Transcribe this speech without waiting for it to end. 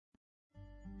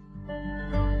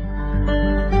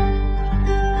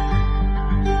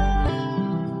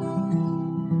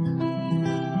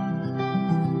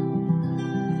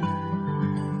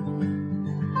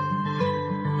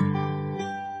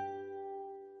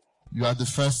You are the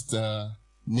first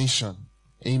nation.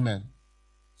 Amen.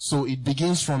 So it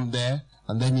begins from there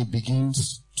and then it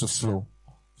begins to flow.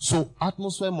 So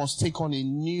atmosphere must take on a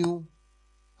new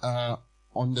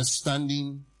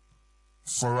understanding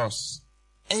for us.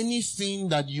 Anything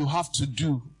that you have to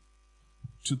do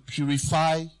to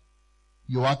purify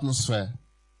your atmosphere,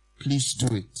 please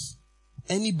do it.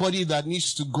 Anybody that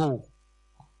needs to go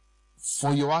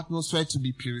for your atmosphere to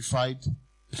be purified,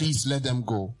 please let them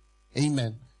go.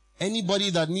 Amen. Anybody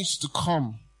that needs to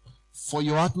come for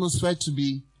your atmosphere to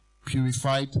be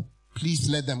purified, please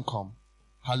let them come.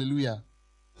 Hallelujah.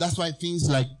 That's why things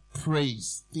like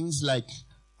praise, things like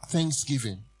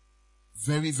thanksgiving,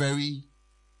 very, very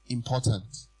important.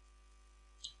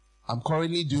 I'm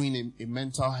currently doing a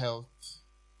mental health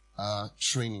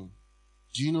training.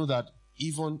 Do you know that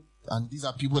even, and these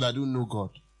are people that don't know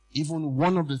God, even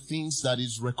one of the things that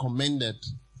is recommended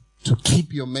to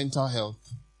keep your mental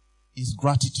health is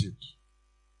gratitude.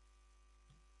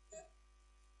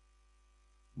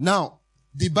 Now,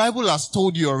 the Bible has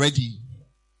told you already,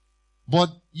 but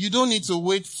you don't need to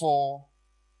wait for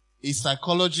a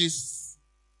psychologist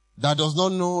that does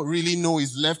not really know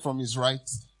his left from his right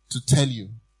to tell you.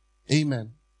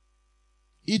 Amen.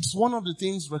 It's one of the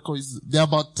things, there are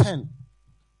about 10.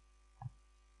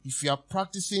 If you are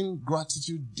practicing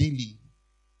gratitude daily,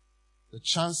 the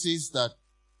chances that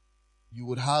you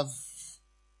would have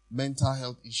mental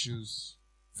health issues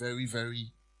very,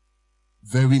 very,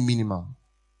 very minimal.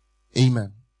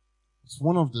 Amen. It's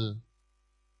one of the,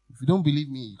 if you don't believe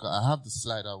me, I have the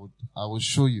slide, I will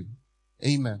show you.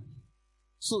 Amen.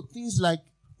 So things like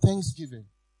thanksgiving,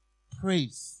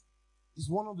 praise, is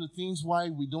one of the things why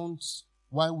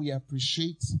we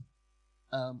appreciate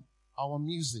our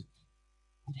music.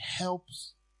 It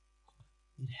helps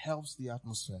the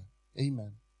atmosphere.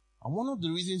 Amen. And one of the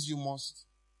reasons you must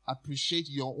appreciate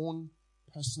your own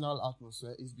personal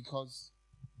atmosphere is because,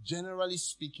 generally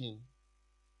speaking,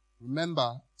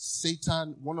 remember,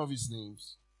 Satan, one of his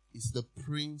names, is the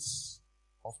prince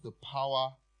of the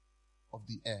power of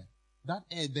the air. That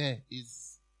air there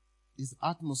is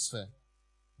atmosphere.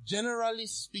 Generally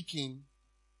speaking,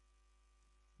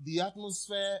 the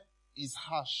atmosphere is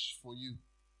harsh for you.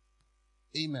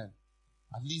 Amen.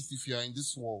 At least if you are in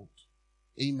this world.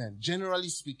 Amen. Generally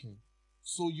speaking.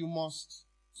 So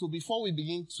before we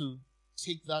begin to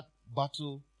take that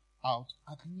battle out,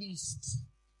 at least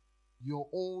your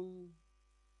own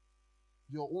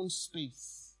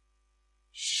space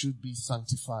should be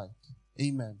sanctified.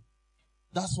 Amen.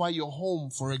 That's why your home,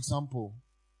 for example,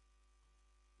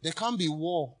 there can be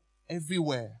war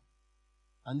everywhere.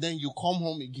 And then you come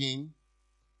home again,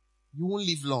 you won't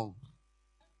live long.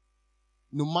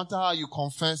 No matter how you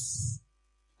confess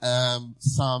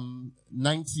Psalm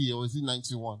 90, or is it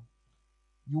 91,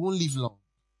 you won't live long.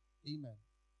 Amen.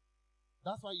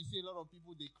 That's why you see a lot of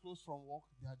people, they close from work,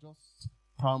 they are just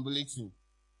perambulating.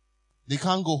 They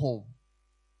can't go home.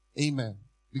 Amen.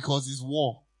 Because it's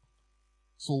war.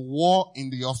 So war in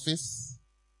the office,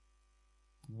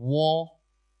 war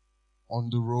on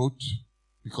the road,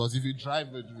 because if you drive,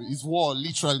 it's war,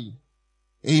 literally.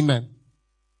 Amen.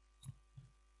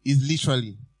 It's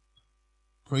literally.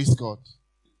 Praise God.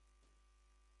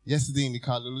 Yesterday in the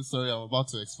car, Lulu, sorry, I'm about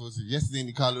to expose you. Yesterday in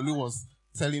the car, Lulu was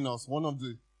telling us one of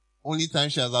the only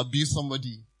times she has abused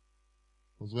somebody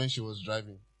was when she was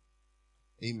driving.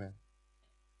 Amen.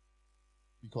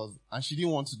 And she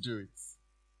didn't want to do it,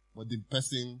 but the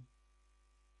person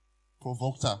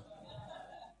provoked her.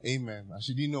 Amen. And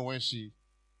she didn't know and she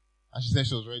said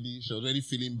she was already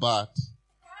feeling bad.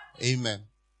 Amen.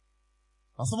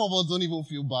 And some of us don't even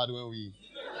feel bad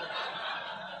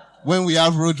when we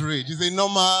have road rage. It's a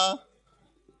normal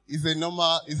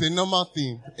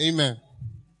thing. Amen.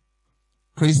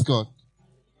 Praise God.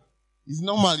 It's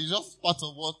normal. It's just part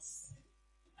of what.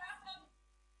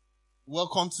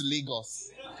 Welcome to Lagos.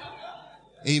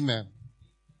 Amen.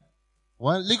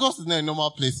 Well, Lagos is not a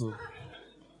normal place. So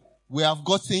we have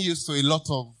gotten used to a lot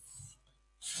of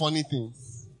funny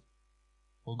things.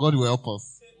 But God will help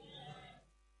us.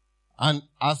 And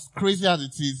as crazy as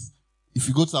it is, if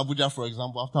you go to Abuja, for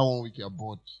example, after 1 week you're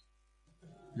bored.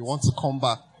 You want to come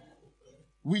back.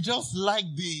 We just like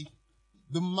the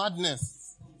madness.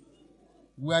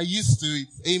 We are used to it.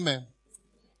 Amen.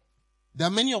 There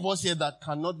are many of us here that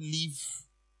cannot live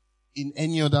in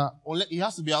any other, it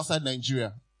has to be outside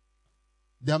Nigeria.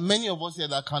 There are many of us here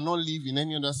that cannot live in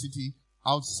any other city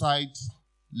outside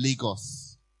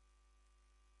Lagos.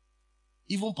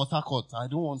 Even Port Harcourt, I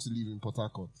don't want to live in Port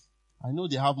Harcourt. I know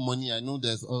they have money, I know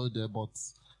there's oil there, but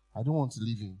I don't want to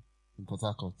live in Port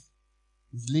Harcourt.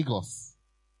 It's Lagos.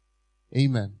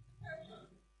 Amen.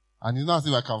 And it's not as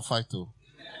if I can fight though.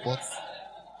 But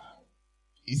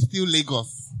it's still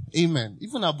Lagos. Amen.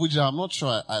 Even Abuja, I'm not sure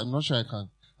I can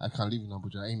live in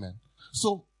Abuja. Amen.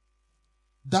 So,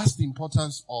 that's the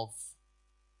importance of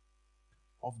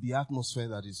the atmosphere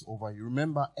that is over you.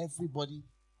 Remember, everybody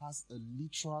has a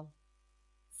literal,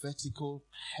 vertical,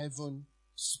 heaven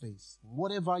space.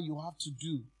 Whatever you have to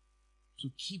do to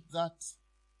keep that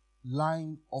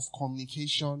line of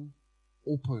communication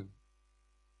open,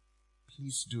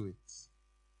 please do it.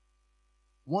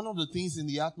 One of the things in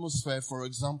the atmosphere, for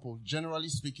example, generally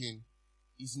speaking,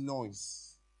 is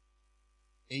noise.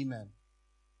 Amen.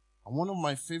 And one of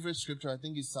my favorite scripture, I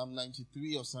think is Psalm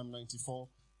 93 or Psalm 94.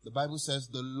 The Bible says,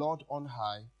 the Lord on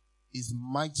high is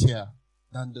mightier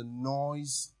than the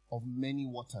noise of many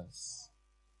waters.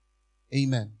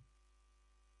 Amen.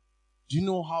 Do you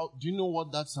know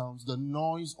what that sounds? The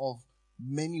noise of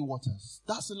many waters.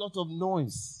 That's a lot of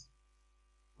noise.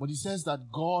 But he says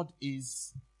that God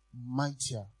is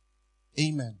mightier.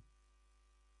 Amen.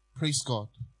 Praise God.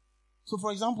 So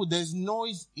for example, there's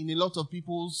noise in a lot of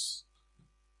people's,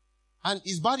 and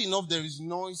it's bad enough there is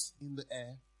noise in the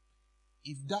air.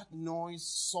 If that noise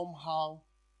somehow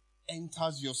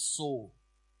enters your soul,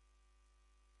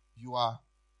 you are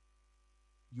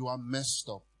messed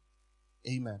up.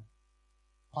 Amen.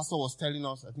 Pastor was telling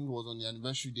us, I think it was on the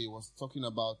anniversary day, was talking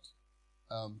about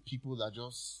people that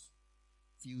just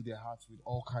fill their hearts with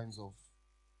all kinds of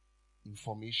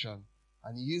information.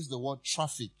 And he used the word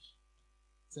traffic.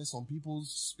 He says some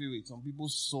people's spirit, some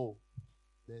people's soul,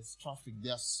 there's traffic, they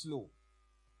are slow.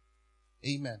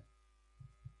 Amen.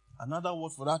 Another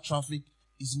word for that traffic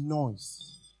is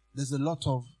noise. There's a lot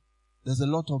of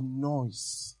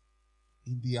noise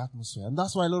in the atmosphere. And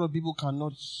that's why a lot of people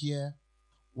cannot hear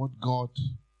what God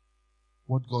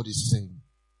is saying.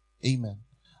 Amen.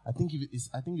 I think it's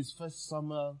First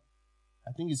Samuel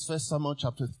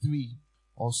chapter 3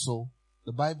 also.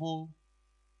 The Bible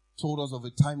told us of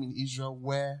a time in Israel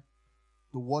where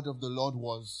the word of the Lord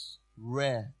was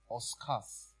rare or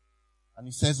scarce. And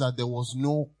it says that there was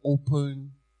no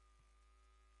open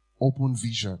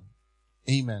vision.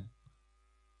 Amen.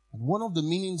 And one of the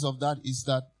meanings of that is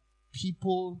that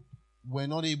people were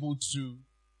not able to,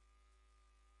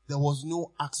 there was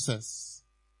no access.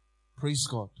 Praise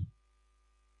God.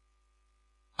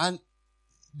 And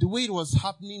the way it was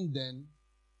happening then,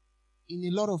 in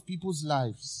a lot of people's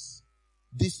lives,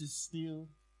 this is still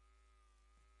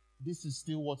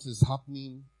what is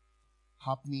happening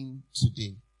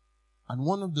today. And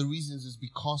one of the reasons is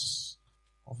because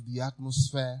of the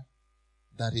atmosphere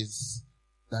that is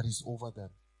over them.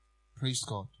 Praise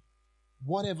God.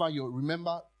 Whatever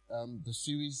remember the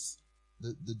series,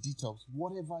 the details,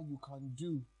 whatever you can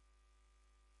do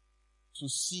to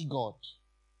see God,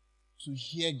 to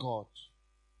hear God,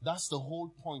 that's the whole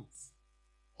point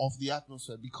of the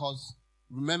atmosphere. Because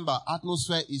remember,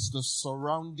 atmosphere is the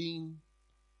surrounding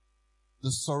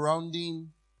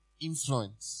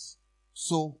influence.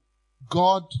 So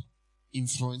God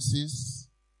influences,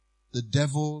 the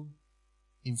devil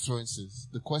influences.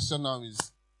 The question now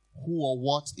is, who or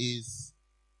what is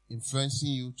influencing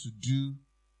you to do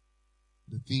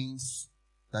the things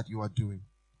that you are doing?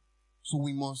 So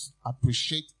we must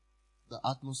appreciate the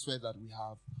atmosphere that we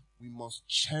have. We must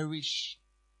cherish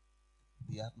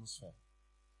the atmosphere.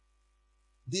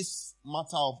 This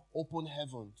matter of open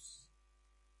heavens,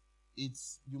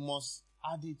 you must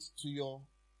add it to your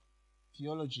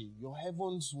theology. Your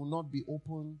heavens will not be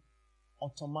open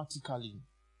automatically.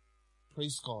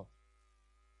 Praise God.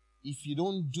 If you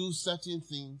don't do certain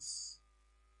things,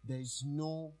 there's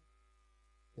no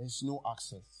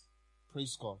access.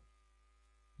 Praise God.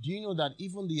 Do you know that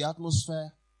even the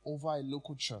atmosphere over a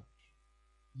local church,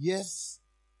 yes,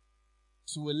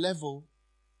 to a level,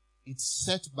 it's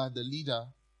set by the leader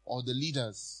or the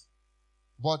leaders.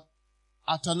 But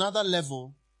at another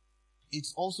level,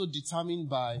 it's also determined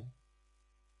by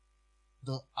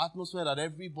the atmosphere that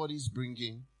everybody's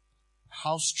bringing,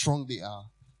 how strong they are,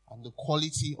 and the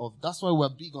quality of, that's why we're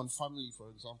big on family, for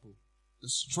example.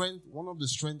 One of the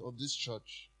strength of this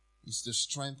church is the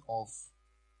strength of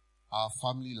our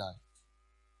family life.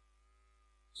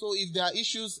 So if there are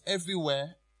issues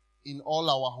everywhere in all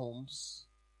our homes,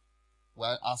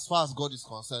 well, as far as God is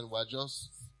concerned, we're just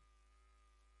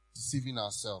deceiving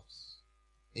ourselves.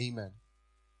 Amen.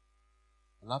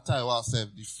 And after a while,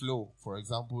 the flow, for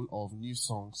example, of new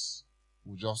songs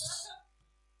will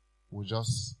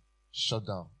just shut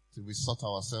down till we sort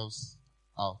ourselves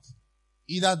out.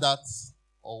 Either that,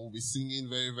 or we'll be singing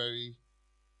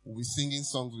we'll be singing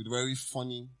songs with very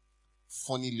funny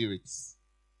lyrics.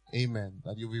 Amen.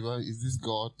 That you'll be, well, is this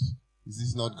God? Is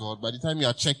this not God? By the time you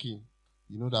are checking,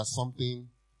 you know that something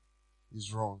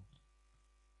is wrong.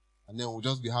 And then we'll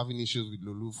just be having issues with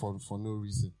Lulu for no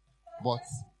reason. But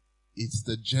it's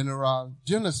the general,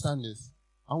 do you understand this?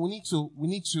 And we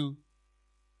need to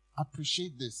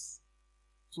appreciate this.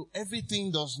 So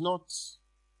everything does not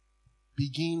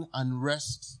begin and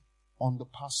rest on the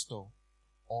pastor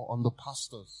or on the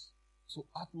pastors. So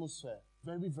atmosphere,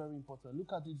 very, very important.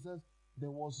 Look at it, it says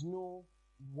there was no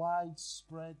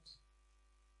widespread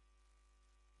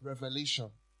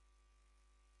revelation.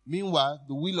 Meanwhile,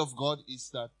 the will of God is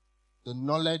that the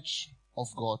knowledge of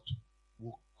God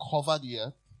will cover the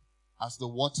earth as the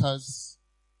waters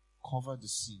cover the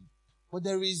sea. But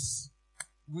there is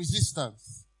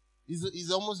resistance.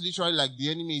 It's almost literally like the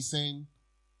enemy is saying,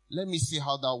 let me see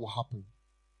how that will happen.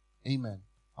 Amen.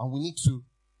 And we need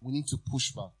to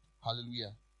push back.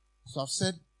 Hallelujah. So I've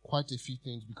said quite a few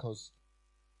things because,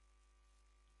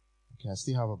 okay, I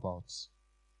still have about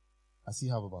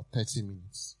 30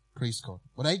 minutes. Praise God.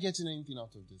 But are you getting anything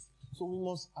out of this? So we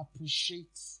must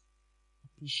appreciate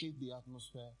the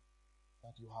atmosphere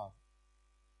that you have.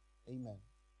 Amen.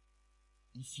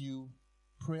 If you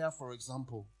prayer, for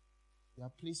example, there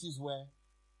are places where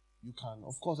you can,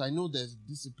 of course, I know there's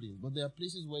discipline, but there are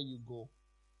places where you go.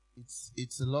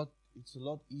 It's a lot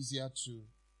easier to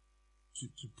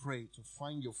pray, to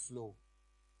find your flow.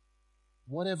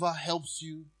 Whatever helps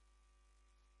you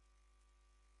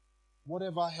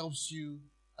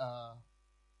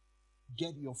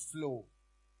get your flow,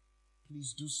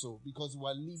 please do so, because we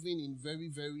are living in very,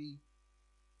 very,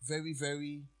 very,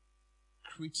 very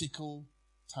critical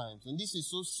times. And this is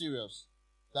so serious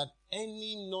that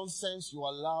any nonsense you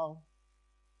allow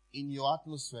in your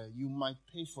atmosphere, you might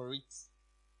pay for it.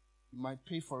 You might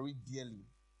pay for it dearly.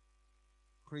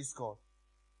 Praise God.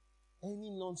 Any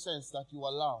nonsense that you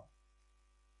allow.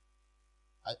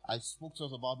 I spoke to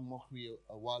us about mockery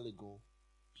a while ago.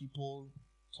 People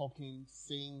talking,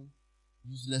 saying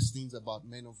useless things about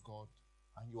men of God,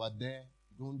 and you are there.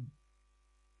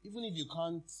 Even if you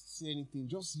can't say anything,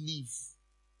 just leave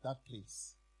that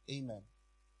place. Amen.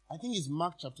 I think it's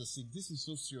Mark chapter 6. This is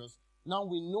so serious. Now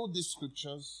we know these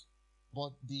scriptures,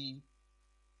 but the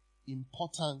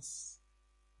importance,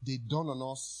 they dawn on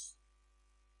us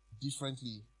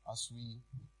differently as we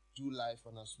do life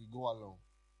and as we go along.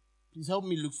 Please help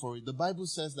me look for it. The Bible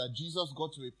says that Jesus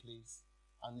got to a place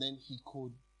and then he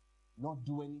could not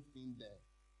do anything there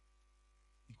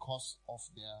because of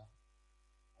their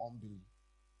unbelief.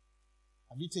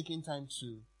 Have you taken time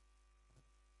to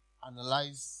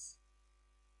analyze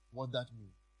what that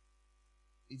means?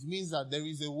 It means that there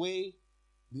is a way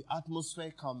the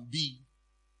atmosphere can be.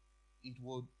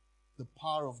 The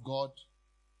power of God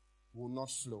will not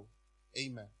flow.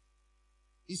 Amen.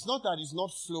 It's not that it's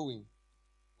not flowing,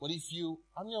 but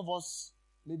how many of us,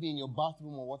 maybe in your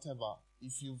bathroom or whatever,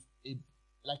 if you've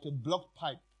like a blocked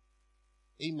pipe,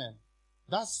 amen.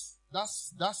 That's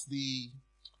the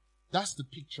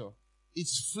picture.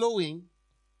 It's flowing,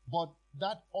 but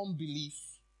that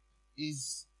unbelief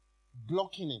is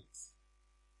blocking it.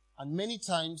 And many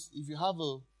times, if you have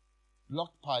a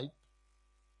blocked pipe,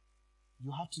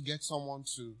 you have to get someone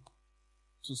to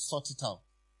sort it out.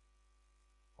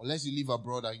 Unless you live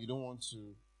abroad and you don't want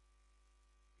to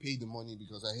pay the money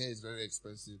because I hear it's very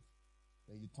expensive,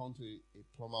 then you turn to a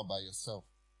plumber by yourself.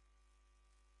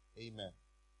 Amen.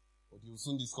 But you'll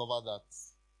soon discover that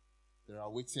there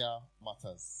are weightier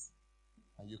matters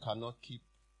and you cannot keep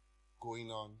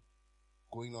going on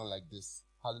like this.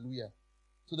 Hallelujah.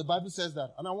 So the Bible says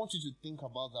that, and I want you to think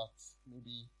about that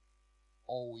maybe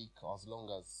all week or as long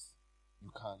as you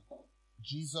can.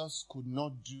 Jesus could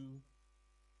not do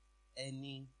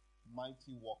any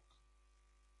mighty work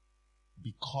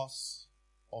because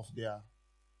of their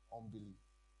unbelief.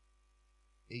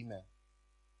 Amen.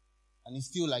 And it's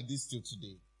still like this till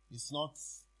today. It's not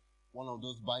one of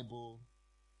those Bible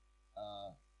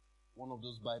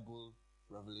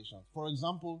revelations. For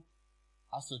example,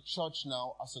 as a church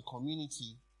now, as a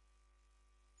community,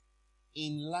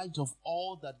 in light of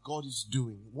all that God is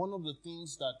doing, one of the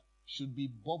things that should be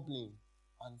bubbling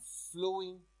and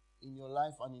flowing in your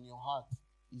life and in your heart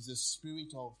is a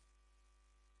spirit of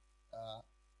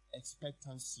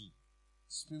expectancy,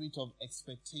 spirit of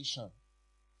expectation.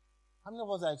 How many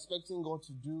of us are expecting God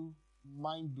to do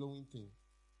mind-blowing things?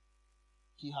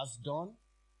 He has done,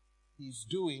 He's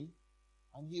doing,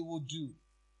 and He will do.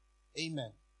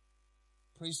 Amen.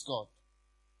 Praise God.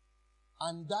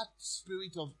 And that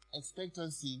spirit of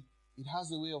expectancy, it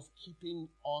has a way of keeping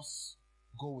us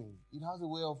going. It has a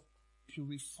way of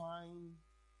purifying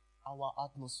our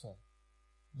atmosphere.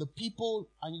 The people,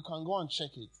 and you can go and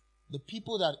check it, the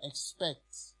people that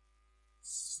expect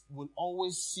will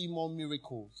always see more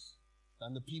miracles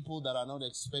than the people that are not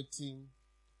expecting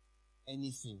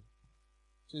anything.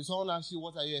 So if someone asks you,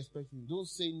 what are you expecting? Don't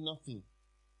say nothing.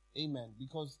 Amen.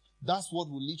 Because that's what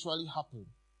will literally happen.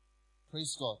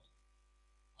 Praise God.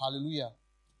 Hallelujah.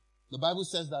 The Bible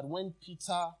says that when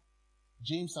Peter,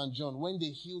 James, and John, when they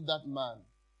healed that man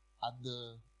at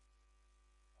the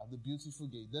beautiful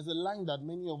gate, there's a line that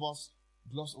many of us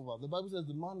gloss over. The Bible says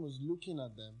the man was looking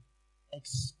at them,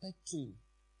 expecting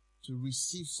to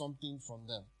receive something from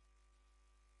them.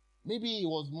 Maybe it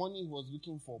was money he was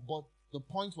looking for, but the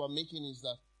point we're making is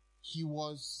that he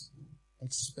was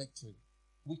expecting.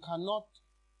 We cannot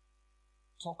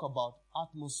talk about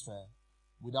atmosphere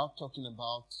without talking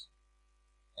about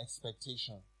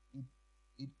expectation.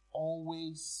 It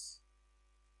always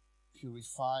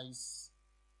purifies.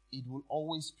 It will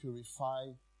always purify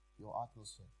your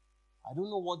atmosphere. I don't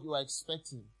know what you are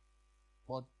expecting,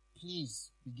 but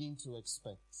please begin to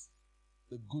expect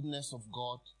the goodness of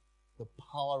God, the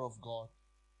power of God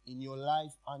in your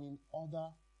life and in other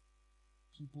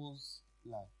people's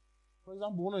life. For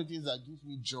example, one of the things that gives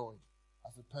me joy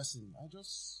as a person, one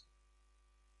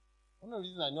of the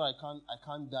reasons I know I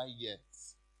can't die yet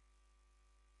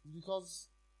is because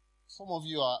some of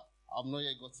you have not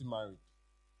yet gotten married.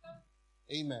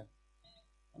 Amen.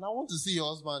 And I want to see your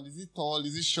husband. Is he tall?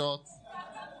 Is he short?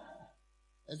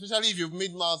 Especially if you've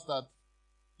made vows that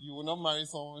you will not marry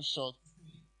someone short.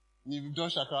 And if you've done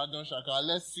shakara.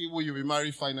 Let's see who you'll be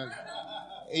married finally.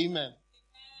 Amen.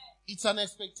 It's an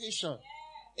expectation.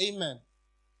 Amen.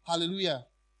 Hallelujah.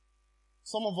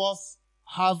 Some of us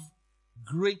have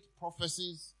great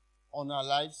prophecies on our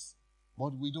lives,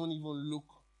 but we don't even look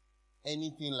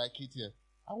anything like it yet.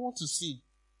 I want to see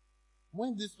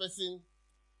when this person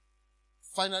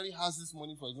finally has this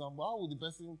money, for example, how will the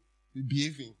person be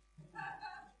behaving?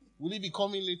 Will he be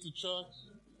coming late to church?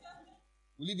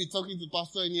 Will he be talking to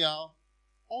pastor anyhow?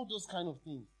 All those kind of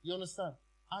things. You understand?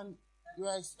 And you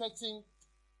are expecting,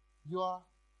 you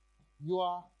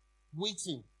are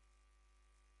waiting.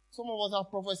 Some of us have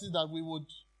prophecies that we would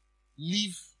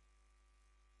leave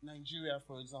Nigeria,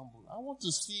 for example. I want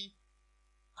to see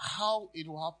how it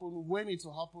will happen, when it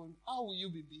will happen. How will you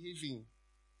be behaving?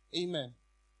 Amen.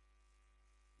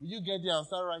 Will you get there and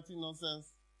start writing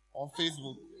nonsense on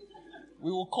Facebook? We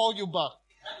will call you back.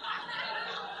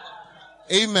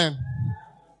 Amen.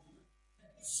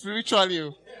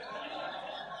 Spiritually.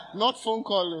 Not phone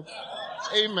call.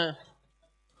 Amen.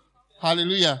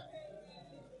 Hallelujah.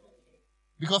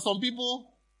 Because some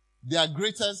people, their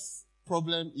greatest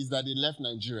problem is that they left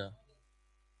Nigeria.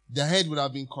 Their head would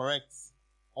have been correct.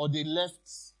 Or they left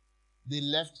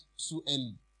too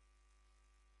early.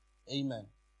 Amen.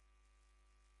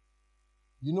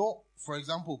 You know, for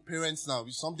example, parents now,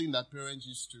 it's something that parents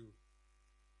used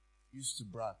to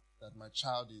brag, that my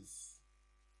child is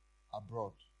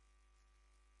abroad.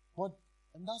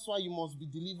 And that's why you must be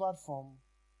delivered from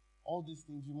all these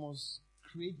things. You must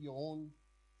create your own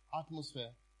atmosphere.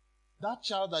 That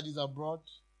child that is abroad,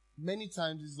 many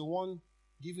times is the one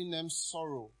giving them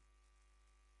sorrow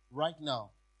right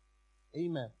now.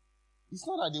 Amen. It's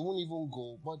not that they won't even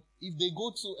go, but if they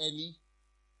go too early,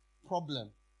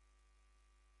 problem.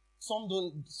 Some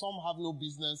have no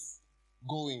business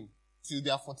going till they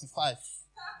are 45.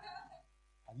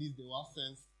 At least they will have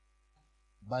sense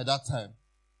by that time.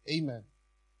 Amen.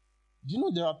 Do you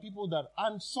know there are people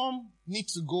and some need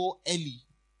to go early.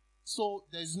 So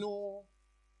there's no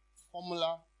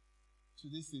formula to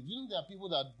this thing. Do you know there are people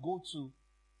that go to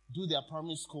do their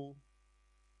primary school?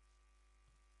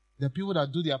 There are people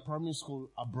that do their primary school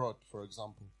abroad, for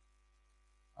example.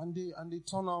 And they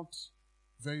turn out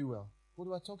very well. What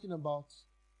we're talking about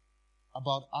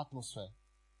atmosphere.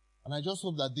 And I just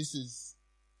hope that this is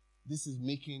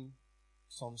making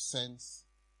some sense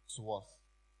to us.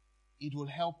 It will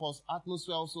help us.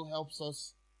 Atmosphere also helps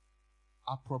us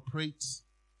appropriate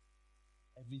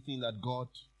everything that God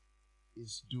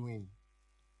is doing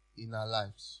in our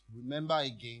lives. Remember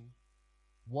again,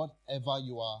 whatever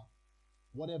you are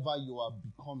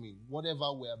becoming,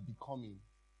 whatever we are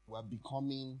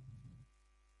becoming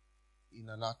in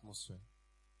an atmosphere.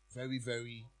 Very,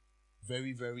 very,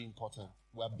 very, very important.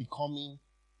 We are becoming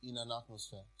in an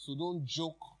atmosphere. So don't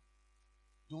joke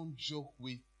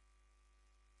with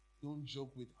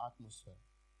atmosphere.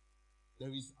 There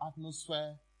is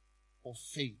atmosphere of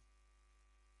faith.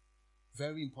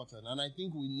 Very important. And I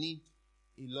think we need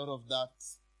a lot of that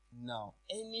now.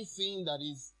 Anything that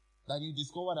you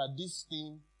discover that this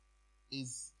thing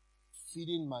is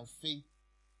feeding my faith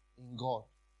in God,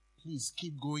 please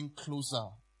keep going closer.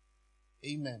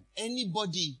 Amen.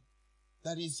 Anybody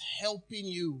that is helping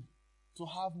you to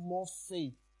have more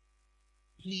faith,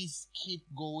 please keep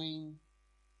going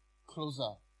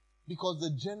closer. Because the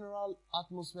general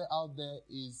atmosphere out there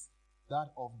is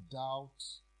that of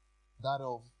doubt, that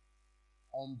of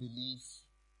unbelief,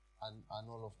 and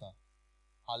all of that.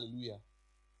 Hallelujah.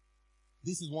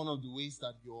 This is one of the ways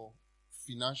that your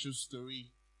financial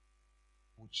story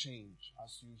will change.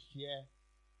 As you hear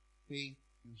faith,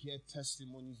 you hear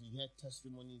testimonies,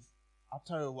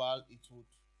 after a while it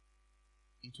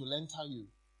will enter you.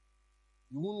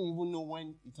 You won't even know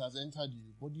when it has entered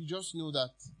you, but you just know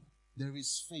that there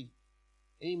is faith.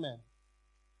 Amen.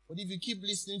 But if you keep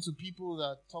listening to people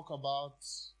that talk about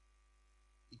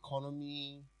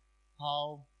economy,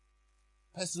 how,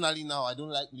 personally now, I don't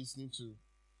like listening to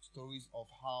stories of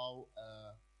how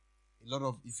a lot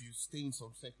of, if you stay in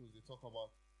some circles, they talk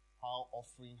about how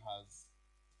offering has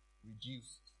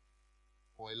reduced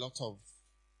for a lot of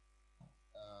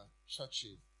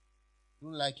churches. I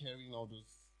don't like hearing all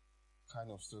those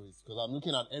kind of stories because I'm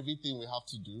looking at everything we have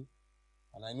to do,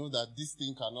 and I know that this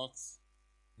thing cannot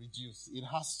reduce. It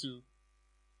has to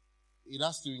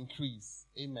increase.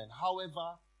 Amen.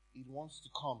 However, it wants to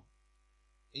come.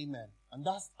 Amen. And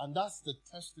that's the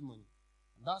testimony.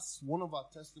 And that's one of our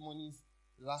testimonies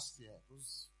last year. It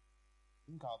was, I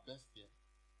think, our best year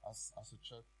as a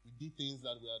church. We did things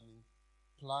that we had been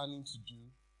planning to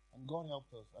do, and God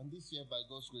helped us. And this year, by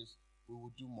God's grace, we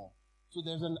will do more. So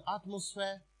there's an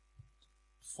atmosphere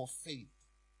for faith.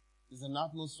 There's an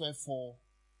atmosphere for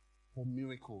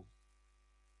miracles.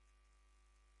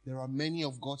 There are many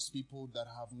of God's people that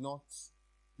have not,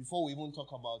 before we even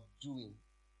talk about doing,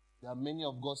 there are many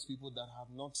of God's people that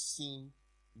have not seen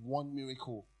one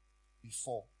miracle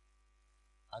before.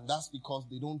 And that's because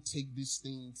they don't take these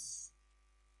things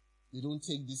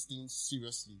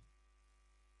seriously.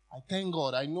 I thank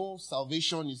God. I know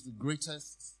salvation is the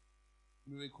greatest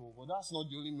miracle, but that's not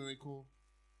the only miracle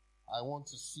I want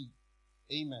to see.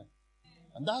 Amen.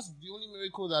 And that's the only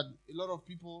miracle that a lot of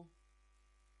people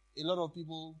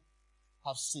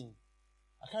have seen.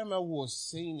 I can't remember who was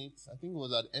saying it. I think it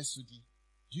was at SUD.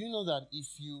 Do you know that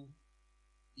if you're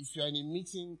in a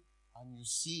meeting and you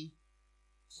see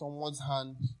someone's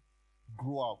hand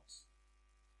grow out,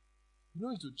 you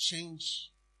know it will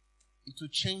change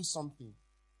something.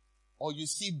 Or you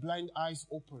see blind eyes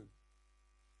open.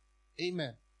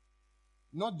 Amen.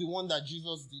 Not the one that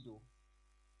Jesus did though.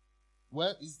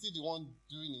 Well, he's still the one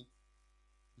doing it.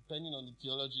 Depending on the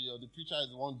theology, or the preacher is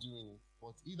the one doing it.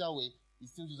 But either way,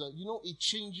 it's still Jesus. You know, it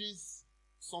changes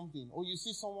something. Or you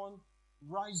see someone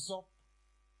rise up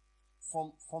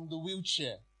from the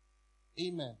wheelchair.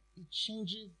 Amen. It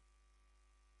changes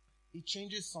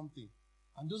something.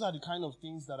 And those are the kind of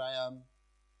things that I am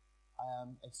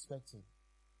expecting.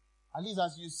 At least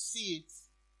as you see it,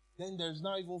 then there's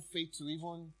now even faith to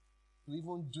even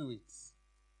do it.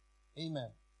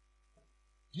 Amen.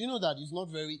 Do you know that it's not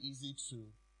very easy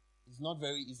to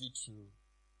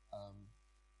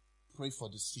pray for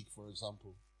the sick, for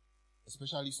example,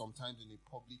 especially sometimes in a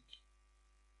public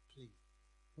place,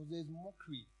 because there's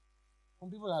mockery. Some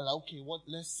people are like, okay,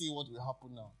 let's see what will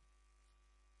happen now,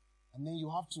 and then you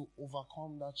have to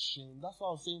overcome that shame. That's why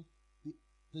I was saying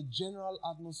the general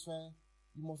atmosphere.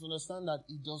 You must understand that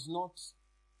it does not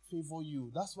favor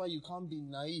you. That's why you can't be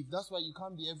naive. That's why you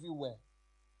can't be everywhere.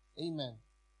 Amen.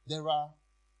 There are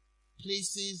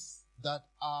places that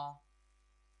are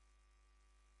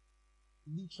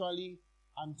literally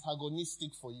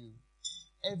antagonistic for you.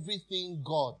 Everything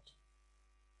God,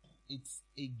 it's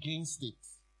against it.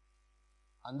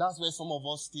 And that's where some of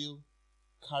us still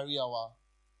carry our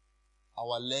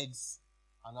legs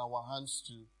and our hands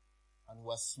to, and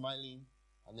we're smiling,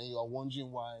 and then you are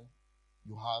wondering why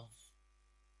you have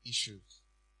issues.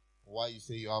 Why you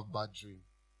say you have bad dream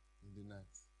in the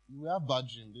night. You have bad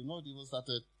dream. They've not even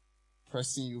started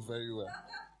pressing you very well.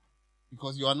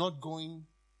 Because you are not going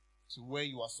to where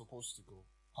you are supposed to go.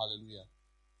 Hallelujah.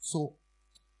 So,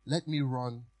 let me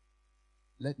run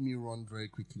very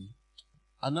quickly.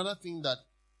 Another thing that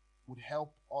would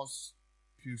help us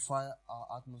purify our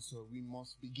atmosphere, we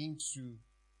must begin to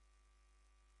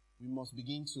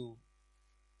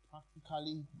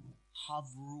practically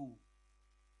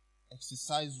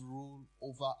exercise rule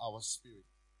over our spirit.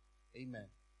 Amen.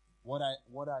 What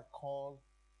I call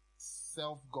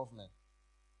self-government.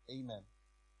 Amen.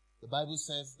 The Bible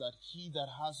says that he that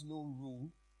has no rule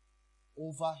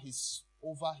over his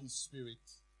spirit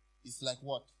is like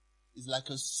what? Is like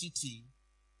a city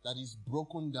that is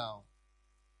broken down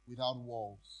without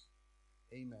walls.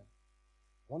 Amen.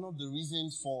 One of the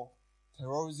reasons for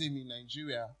terrorism in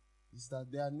Nigeria is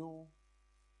that there are no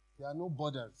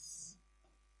borders.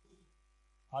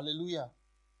 Hallelujah.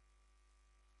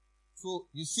 So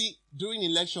you see, during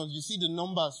elections, you see the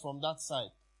numbers from that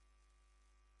side.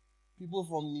 People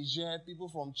from Niger, people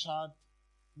from Chad,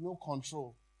 no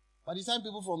control. By the time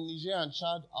people from Niger and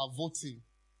Chad are voting,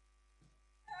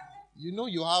 it's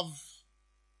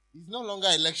no longer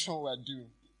election we're doing.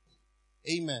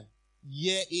 Amen.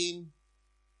 Year in,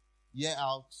 year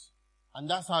out. And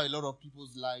that's how a lot of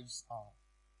people's lives are.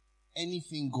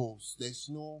 Anything goes. There's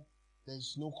no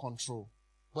control.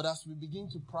 But as we begin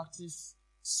to practice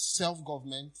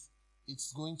self-government,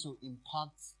 it's going to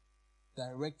impact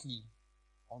directly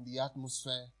on the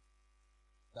atmosphere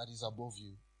that is above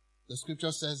you. The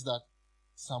scripture says that,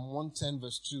 Psalm 110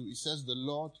 verse 2, it says, the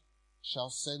Lord shall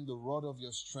send the rod of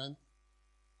your strength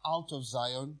out of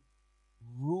Zion,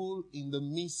 rule in the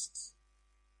midst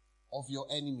of your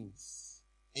enemies.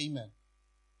 Amen.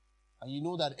 And you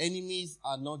know that enemies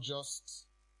are not just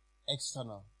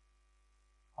external.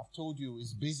 I've told you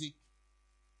it's basic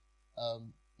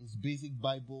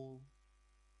Bible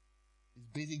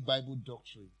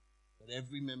doctrine that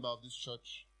every member of this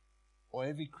church or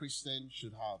every Christian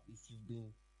should have if you've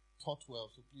been taught well.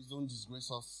 So please don't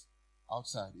disgrace us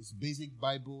outside. It's basic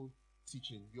Bible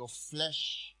teaching. Your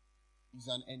flesh is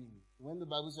an enemy. When the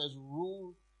Bible says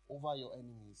rule over your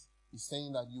enemies, it's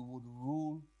saying that you would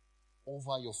rule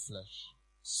over your flesh.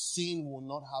 Sin will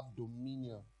not have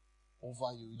dominion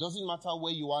over you. It doesn't matter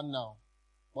where you are now,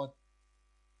 but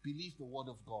believe the word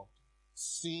of God.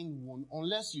 Sin won't,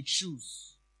 unless you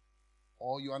choose,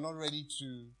 or you are not ready to,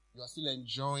 you are still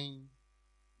enjoying.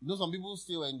 You know, some people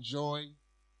still enjoy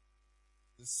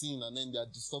the sin and then they are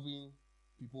disturbing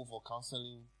people for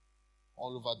counseling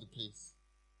all over the place.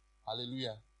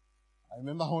 Hallelujah. I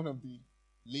remember one of the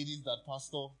ladies that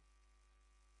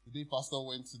the day pastor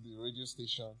went to the radio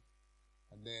station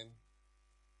and then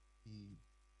he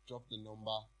dropped the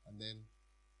number and then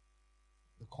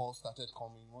the call started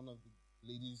coming. One of the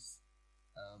ladies,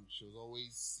 she was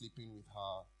always sleeping with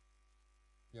her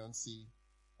fiancé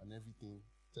and everything.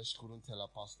 So she couldn't tell her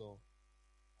pastor.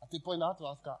 At the point I had to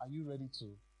ask her, are you ready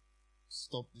to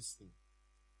stop this thing?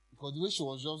 Because the way she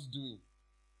was just doing,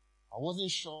 I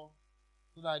wasn't sure,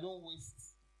 so that I don't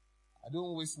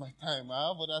waste my time. I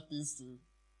have other things to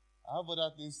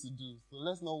do. So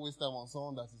let's not waste time on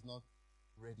someone that is not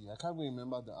ready. I can't even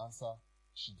remember the answer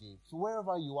she gave. So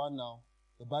wherever you are now,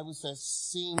 the Bible says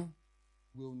sin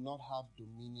will not have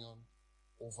dominion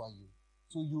over you.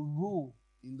 So you rule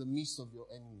in the midst of your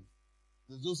enemies.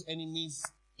 Those enemies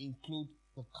include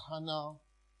the carnal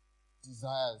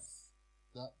desires,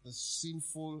 the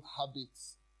sinful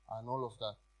habits, and all of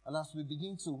that. And as we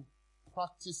begin to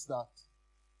practice that,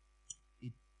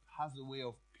 it has a way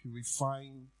of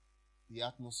purifying the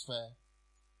atmosphere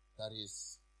that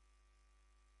is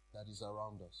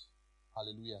around us.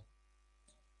 Hallelujah.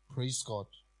 Praise God.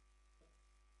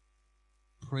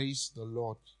 Praise the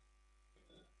Lord.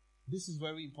 This is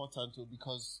very important too,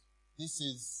 because this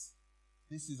is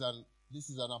an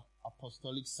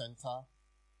apostolic center,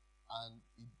 and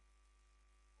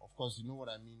of course you know what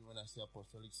I mean when I say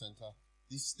apostolic center.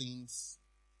 These things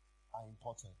are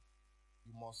important.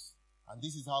 You must, and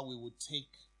this is how we would take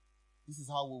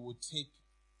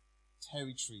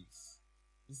territories.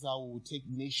 This is how we would take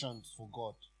nations for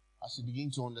God, as we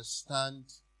begin to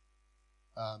understand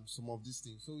some of these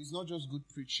things. So it's not just good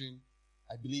preaching.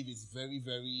 I believe it's very,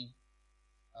 very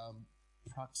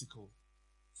practical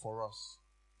for us.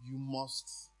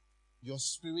 Your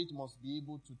spirit must be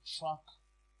able to track.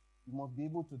 You must be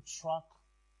able to track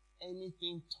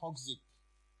anything toxic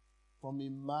from a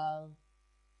mile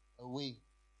away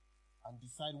and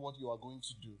decide what you are going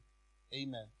to do.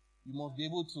 Amen. You must be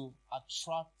able to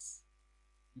attract.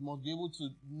 You must be able to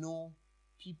know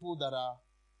people that are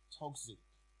toxic.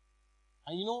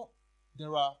 And you know,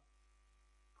 there are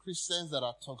Christians that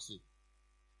are toxic.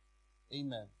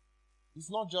 Amen. It's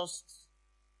not just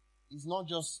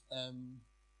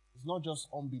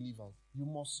unbelievers. You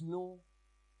must know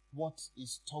what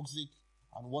is toxic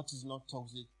and what is not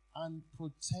toxic and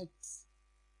protect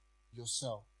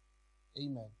yourself.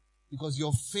 Amen. Because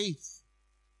your faith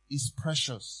is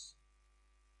precious.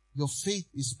 Your faith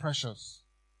is precious.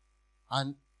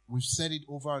 And we've said it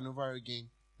over and over again.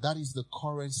 That is the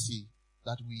currency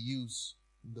that we use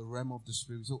in the realm of the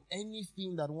spirit. So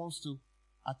anything that wants to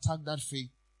attack that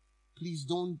faith, please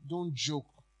don't joke.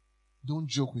 Don't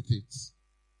joke with it.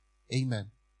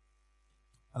 Amen.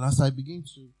 And as I begin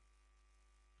to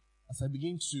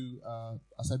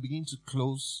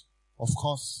close, of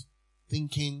course,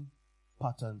 thinking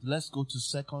patterns. Let's go to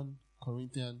 2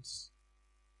 Corinthians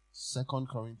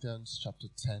chapter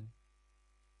 10.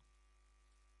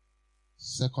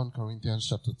 2 Corinthians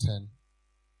chapter 10.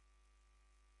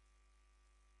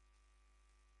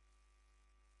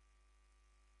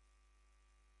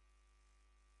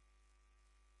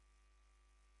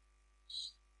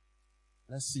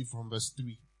 Let's see from verse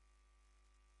 3.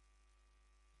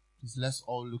 Please, let's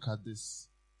all look at this.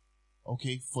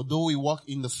 Okay, for though we walk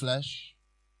in the flesh,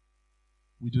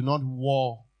 we do not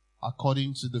war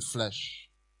according to the flesh.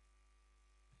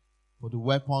 For the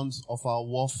weapons of our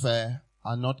warfare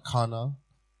are not carnal,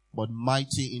 but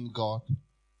mighty in God,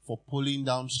 for pulling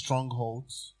down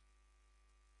strongholds,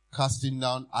 casting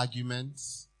down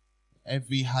arguments,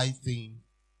 every high thing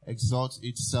exalts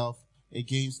itself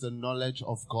against the knowledge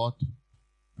of God,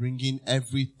 bringing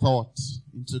every thought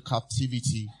into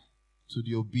captivity to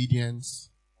the obedience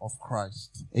of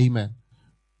Christ. Amen.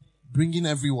 Bringing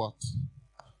every what?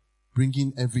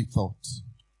 Bringing every thought.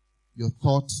 Your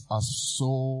thoughts are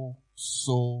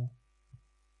so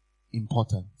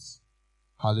important.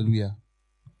 Hallelujah.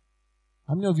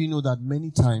 How many of you know that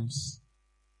many times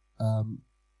the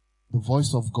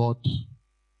voice of God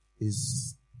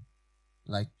is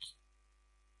like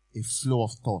a flow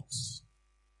of thoughts?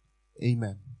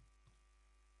 Amen.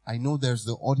 I know there's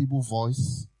the audible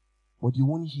voice, but you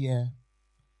won't hear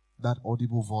that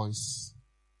audible voice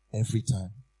every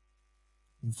time.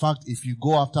 In fact, if you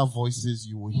go after voices,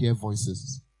 you will hear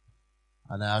voices.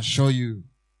 And I assure you,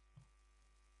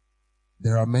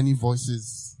 there are many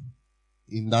voices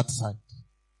in that side.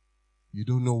 You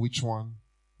don't know which one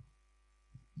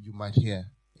you might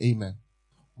hear. Amen.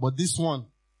 But this one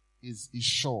is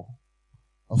sure.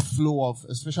 A flow of,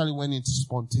 especially when it's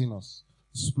spontaneous,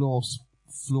 flow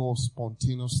of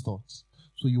spontaneous thoughts.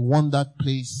 So you want that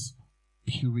place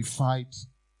purified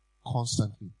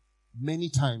constantly. Many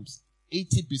times,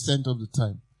 80% of the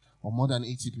time, or more than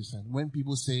 80%, when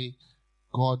people say,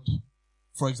 God,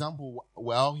 for example,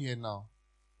 we're out here now.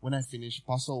 When I finish,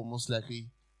 Pastor will most likely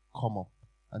come up.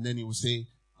 And then he will say,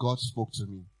 God spoke to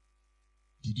me.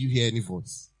 Did you hear any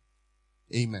voice?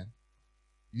 Amen.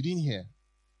 You didn't hear.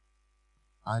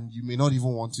 And you may not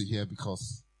even want to hear,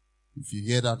 because if you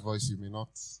hear that voice,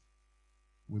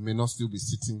 we may not still be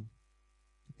sitting.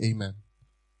 Amen.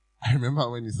 I remember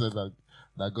when he said that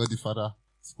God the Father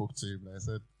spoke to him. I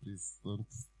said, please don't.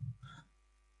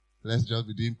 Let's just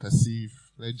be doing perceive.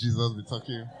 Let Jesus be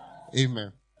talking.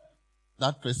 Amen.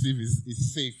 That perceive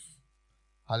is safe.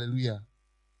 Hallelujah.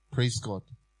 Praise God.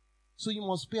 So you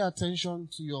must pay attention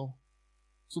to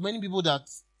so many people that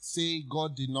say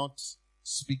God did not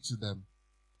speak to them,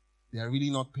 they are really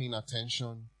not paying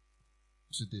attention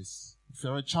to this. If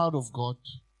you're a child of God,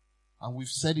 and we've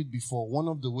said it before, one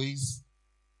of the ways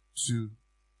to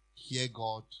hear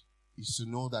God is to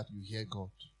know that you hear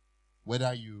God.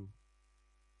 Whether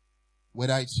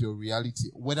it's your reality,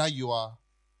 whether you are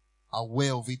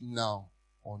aware of it now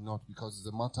or not, because it's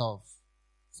a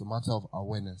matter of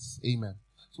awareness. Amen.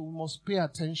 So we must pay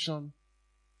attention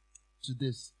to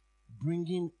this,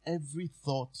 bringing every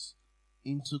thought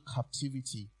into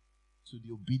captivity to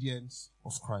the obedience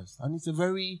of Christ. And it's a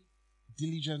very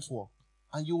diligent work.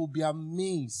 And you will be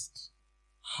amazed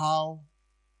how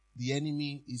the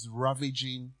enemy is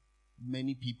ravaging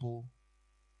many people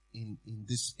in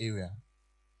this area.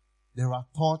 There are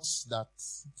thoughts that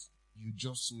you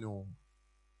just know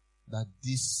that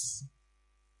this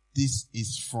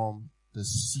is from the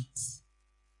seat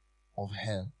of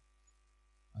hell.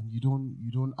 And you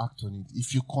don't act on it.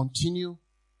 If you continue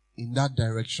in that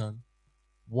direction,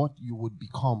 what you would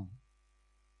become,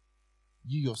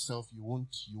 you yourself, you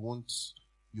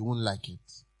won't like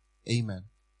it. Amen.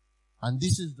 And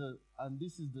this is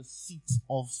the seat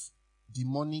of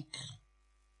demonic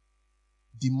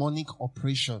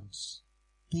operations,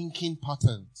 thinking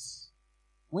patterns.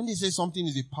 When they say something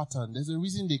is a pattern, there's a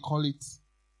reason they call it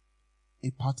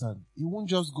a pattern. It won't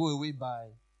just go away by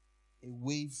a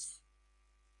wave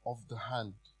of the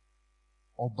hand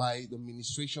or by the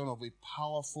ministration of a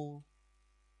powerful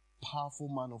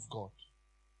man of God.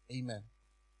 Amen.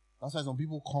 That's why some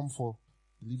people come for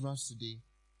deliverance today.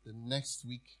 The next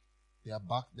week, they are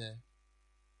back there.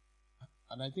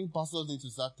 And I think pastors need to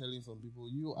start telling some people,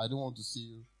 I don't want to see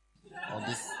you on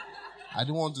this. I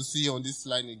don't want to see you on this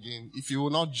line again. If you will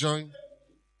not join,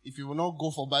 if you will not go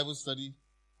for Bible study,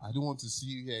 I don't want to see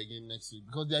you here again next week.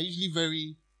 Because they are usually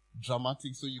very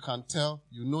dramatic, so you can tell,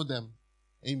 you know them.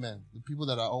 Amen. The people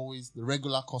that are always the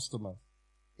regular customers.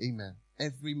 Amen.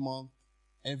 Every month,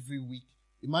 every week.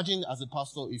 Imagine as a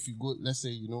pastor, if you go, let's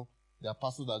say, there are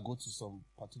pastors that go to some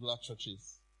particular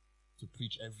churches to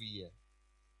preach every year.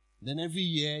 Then every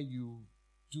year you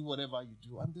do whatever you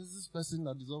do. And there's this person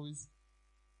that is always,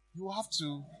 you have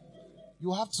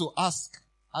to ask.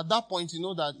 At that point, you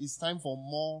know that it's time for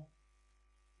more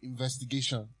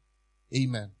investigation.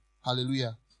 Amen.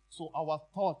 Hallelujah. So our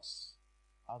thoughts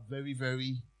are very,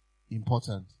 very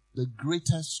important. The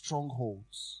greatest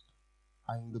strongholds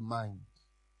are in the mind.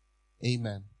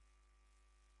 Amen.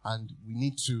 And we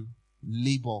need to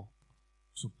labor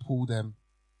to pull them.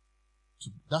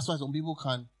 That's why some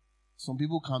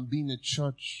people can be in a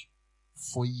church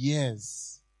for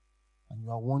years and you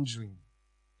are wondering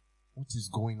what is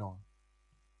going on.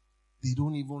 They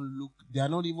are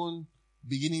not even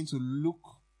beginning to look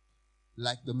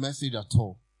like the message at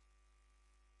all.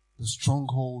 The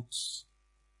strongholds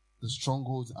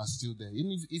are still there.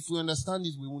 Even if we understand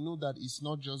this, we will know that it's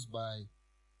not just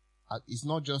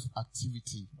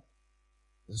activity.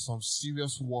 There's some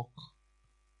serious work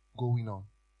going on.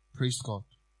 Praise God.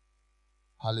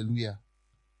 Hallelujah.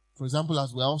 For example,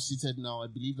 as we're all seated now, I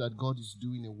believe that God is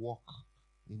doing a work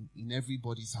in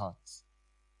everybody's heart.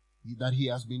 That he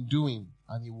has been doing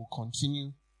and he will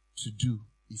continue to do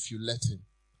if you let him.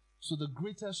 So the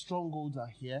greatest strongholds are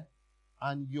here,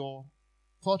 and your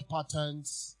thought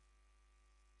patterns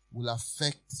will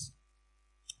affect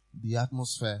the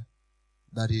atmosphere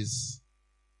that is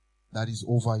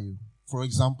over you. For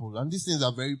example, and these things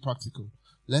are very practical.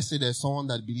 Let's say there's someone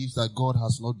that believes that God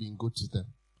has not been good to them.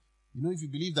 You know, if you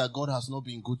believe that God has not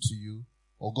been good to you,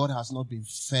 or God has not been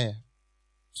fair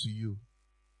to you,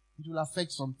 it will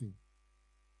affect something.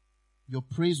 Your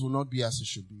praise will not be as it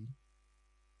should be.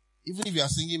 Even if you are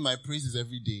singing my praises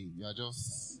every day, you are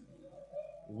just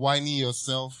whining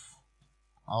yourself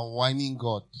and whining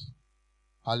God.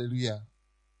 Hallelujah.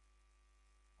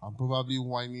 I'm probably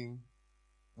whining.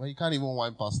 Well, you can't even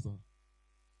whine, Pastor.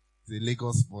 He's a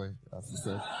Lagos boy, as he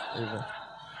said. Amen.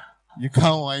 You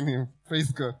can't whine him.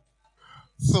 Praise God.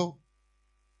 So,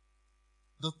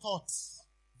 the thoughts,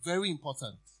 very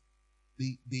important.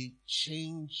 They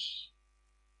change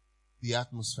the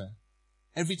atmosphere.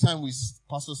 Every time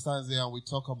Pastor stands there and we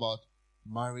talk about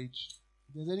marriage,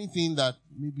 if there's anything that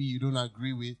maybe you don't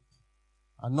agree with,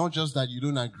 and not just that you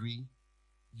don't agree,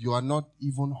 you are not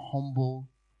even humble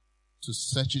to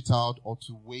search it out or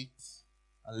to wait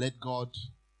and let God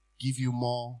give you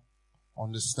more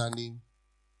understanding.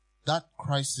 That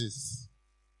crisis,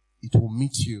 it will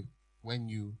meet you when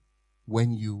you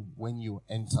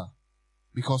enter.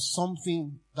 Because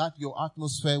something that your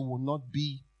atmosphere will not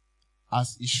be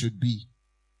as it should be.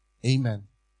 Amen.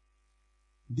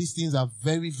 These things are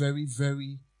very, very,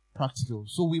 very practical.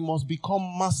 So we must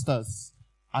become masters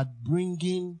at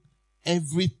bringing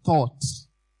every thought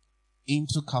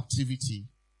into captivity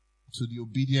to the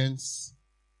obedience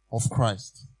of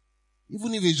Christ.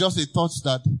 Even if it's just a thought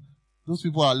that those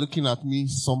people are looking at me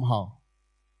somehow.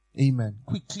 Amen.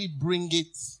 Quickly bring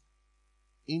it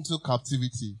into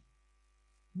captivity.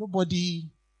 Nobody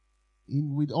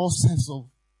with all sense of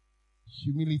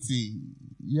humility.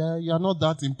 Yeah, you're not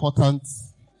that important.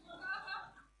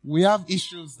 We have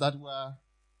issues that we're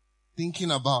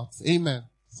thinking about. Amen.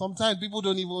 Sometimes people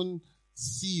don't even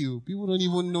see you. People don't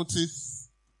even notice.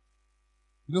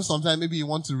 You know, sometimes maybe you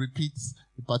want to repeat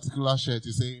a particular shirt.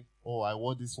 You say, oh, I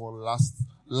wore this one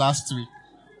last week.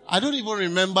 I don't even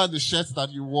remember the shirt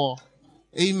that you wore.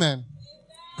 Amen.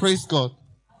 Praise God.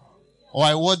 Or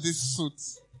I wore this suit.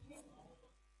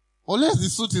 Unless the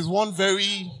suit is one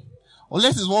very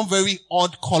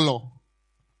odd color.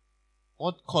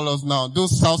 What colors now?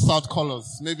 Those south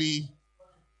colors. Maybe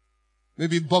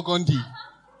burgundy.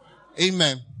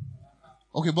 Amen.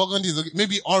 Okay, burgundy is okay.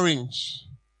 Maybe orange.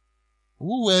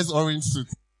 Who wears orange suit?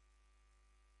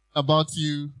 About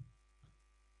you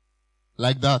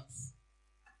like that.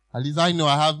 At least I know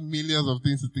I have millions of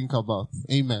things to think about.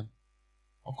 Amen.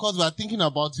 Of course, we are thinking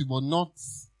about you, but not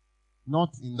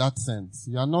in that sense.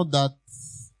 You are not that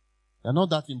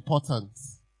important.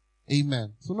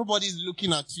 Amen. So nobody is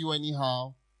looking at you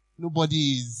anyhow.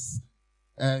 Nobody is,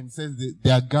 says they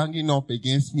are ganging up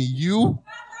against me. You?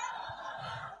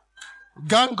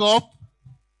 Gang up?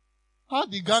 How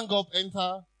did gang up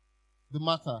enter the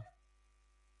matter?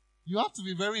 You have to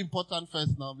be very important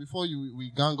first now before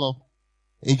we gang up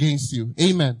against you.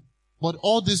 Amen. But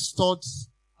all these thoughts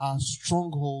are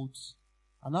strongholds.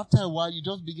 And after a while, you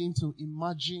just begin to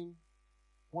imagine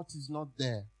what is not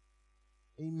there.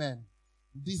 Amen.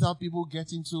 These are people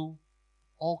get into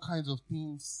all kinds of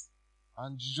things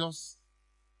and just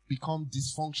become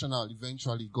dysfunctional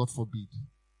eventually, God forbid.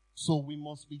 So we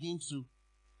must begin to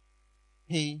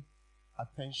pay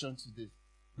attention to this.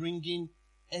 Bringing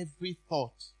every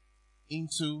thought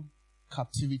into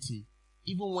captivity.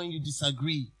 Even when you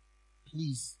disagree,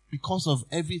 please, because of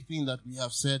everything that we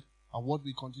have said and what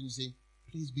we continue to say,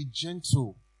 please be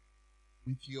gentle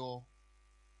with your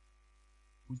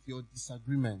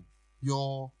disagreement.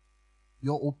 Your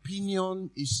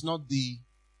opinion is not the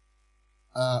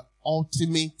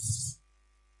ultimate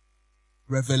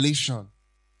revelation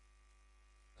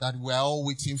that we're all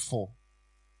waiting for.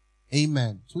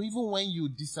 Amen. So even when you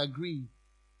disagree,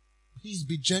 please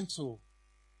be gentle.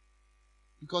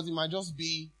 Because it might just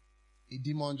be a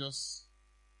demon just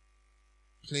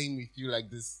playing with you like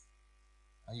this.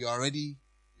 And you're already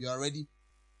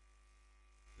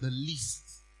the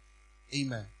least.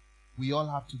 Amen. We all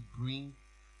have to bring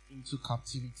into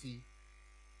captivity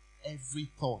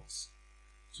every thought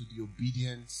to the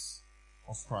obedience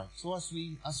of Christ. So as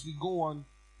we go on,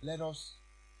 let us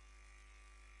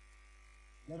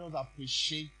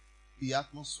appreciate the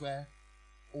atmosphere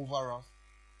over us.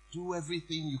 Do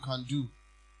everything you can do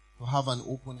to have an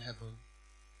open heaven.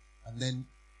 And then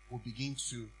we'll begin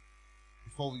to,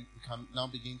 before we can now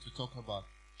begin to talk about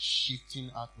shifting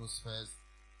atmospheres,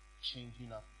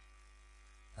 changing up.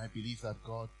 I believe that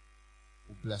God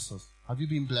will bless us. Have you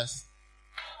been blessed?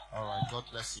 All right. God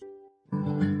bless you.